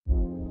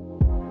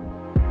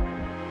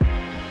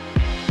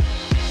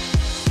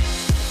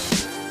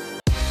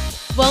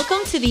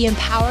Welcome to the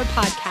Empower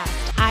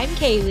Podcast. I'm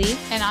Kaylee.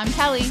 And I'm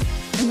Kelly.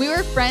 And we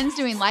were friends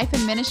doing life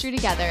and ministry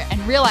together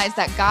and realized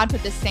that God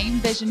put the same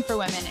vision for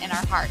women in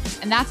our hearts.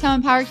 And that's how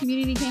Empower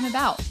Community came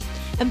about.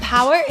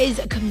 Empower is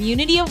a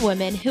community of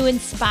women who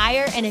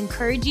inspire and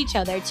encourage each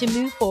other to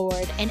move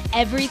forward in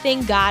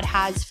everything God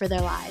has for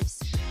their lives.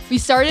 We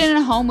started in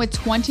a home with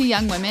 20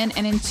 young women,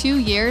 and in 2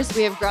 years,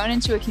 we have grown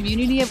into a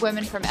community of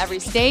women from every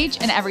stage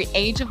and every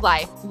age of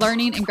life,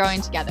 learning and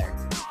growing together.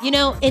 You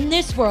know, in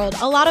this world,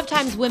 a lot of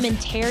times women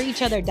tear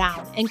each other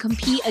down and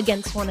compete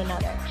against one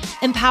another.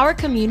 Empower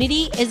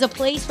Community is a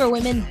place where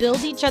women build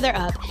each other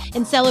up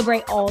and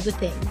celebrate all the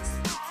things.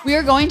 We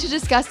are going to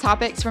discuss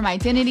topics from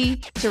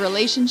identity to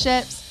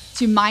relationships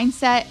to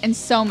mindset and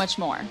so much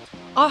more.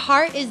 Our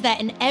heart is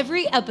that in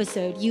every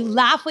episode, you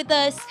laugh with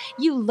us,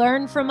 you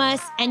learn from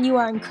us, and you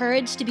are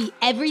encouraged to be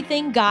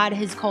everything God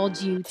has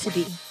called you to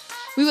be.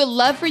 We would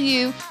love for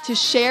you to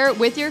share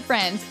with your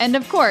friends and,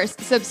 of course,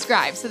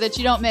 subscribe so that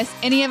you don't miss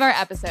any of our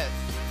episodes.